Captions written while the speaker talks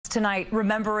Tonight,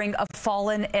 remembering a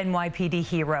fallen NYPD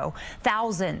hero.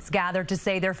 Thousands gathered to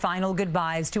say their final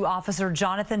goodbyes to Officer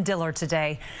Jonathan Diller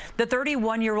today. The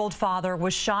 31-year-old father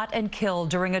was shot and killed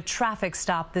during a traffic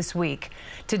stop this week.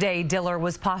 Today, Diller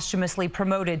was posthumously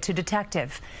promoted to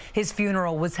detective. His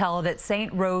funeral was held at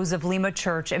St. Rose of Lima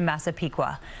Church in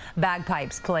Massapequa.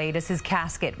 Bagpipes played as his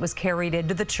casket was carried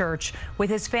into the church with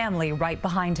his family right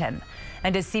behind him.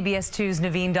 And as CBS 2's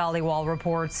Naveen Dhaliwal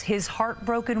reports, his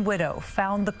heartbroken widow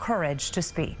found the courage to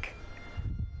speak.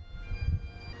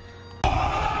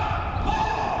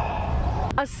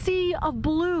 A sea of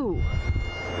blue.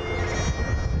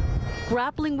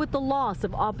 Grappling with the loss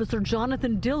of Officer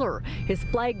Jonathan Diller, his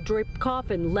flag-draped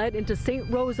coffin led into St.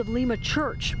 Rose of Lima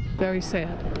Church. Very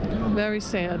sad. Very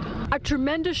sad. A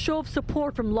tremendous show of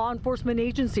support from law enforcement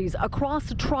agencies across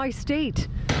the tri-state.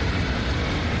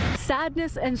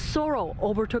 Sadness and sorrow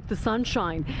overtook the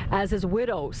sunshine as his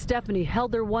widow, Stephanie,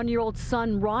 held their one-year-old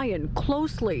son, Ryan,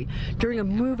 closely during a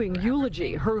moving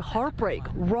eulogy, her heartbreak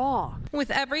raw.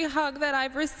 With every hug that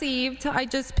I've received, I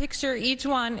just picture each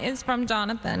one is from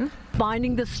Jonathan.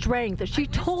 Finding the strength, she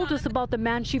told us about the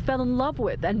man she fell in love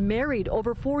with and married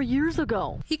over 4 years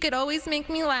ago. He could always make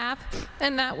me laugh,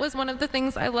 and that was one of the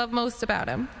things I love most about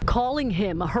him. Calling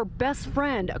him her best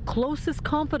friend, closest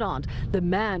confidant, the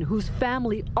man whose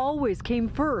family always came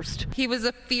first. He was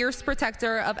a fierce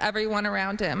protector of everyone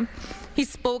around him. He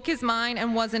spoke his mind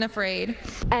and wasn't afraid.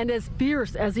 And as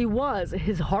fierce as he was,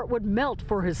 his heart would melt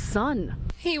for his son.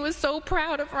 He was so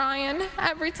proud of Ryan.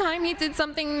 Every time he did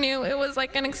something new, it was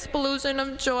like an explosion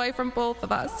of joy from both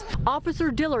of us.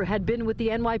 Officer Diller had been with the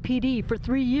NYPD for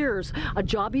 3 years, a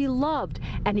job he loved,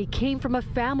 and he came from a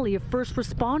family of first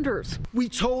responders. We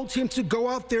told him to go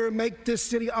out there and make this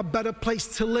city a better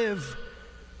place to live,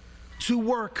 to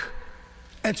work,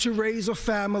 and to raise a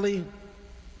family.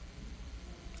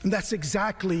 And that's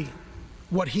exactly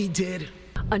what he did.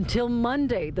 Until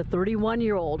Monday, the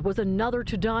 31-year-old was another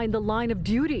to die in the line of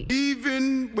duty.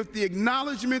 Even with the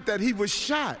acknowledgement that he was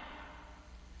shot,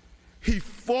 he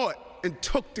fought and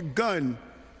took the gun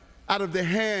out of the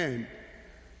hand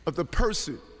of the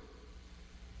person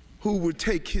who would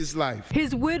take his life.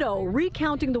 His widow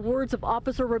recounting the words of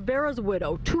Officer Rivera's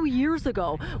widow 2 years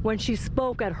ago when she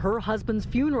spoke at her husband's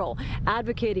funeral,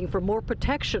 advocating for more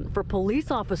protection for police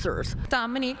officers.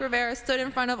 Dominique Rivera stood in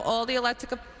front of all the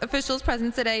elected officials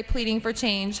present today pleading for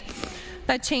change.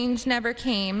 That change never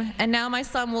came, and now my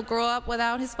son will grow up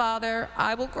without his father.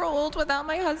 I will grow old without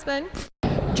my husband.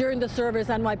 During the service,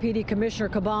 NYPD Commissioner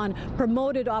Caban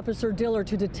promoted Officer Diller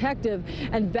to detective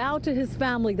and vowed to his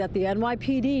family that the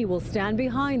NYPD will stand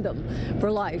behind them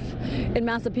for life. In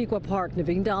Massapequa Park,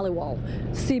 Naveen Dhaliwal,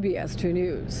 CBS 2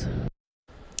 News.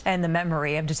 And the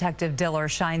memory of Detective Diller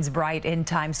shines bright in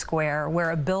Times Square, where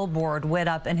a billboard went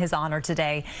up in his honor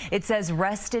today. It says,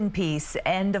 "Rest in peace,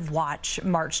 end of watch,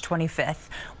 March 25th,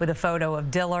 with a photo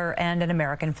of Diller and an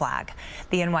American flag.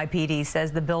 The NYPD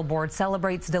says the billboard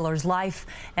celebrates Diller's life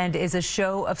and is a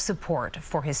show of support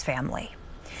for his family.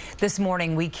 This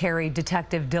morning, we carried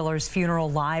Detective Diller's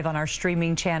funeral live on our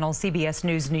streaming channel, CBS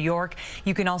News New York.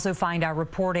 You can also find our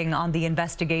reporting on the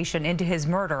investigation into his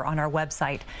murder on our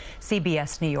website,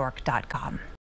 cbsnewyork.com.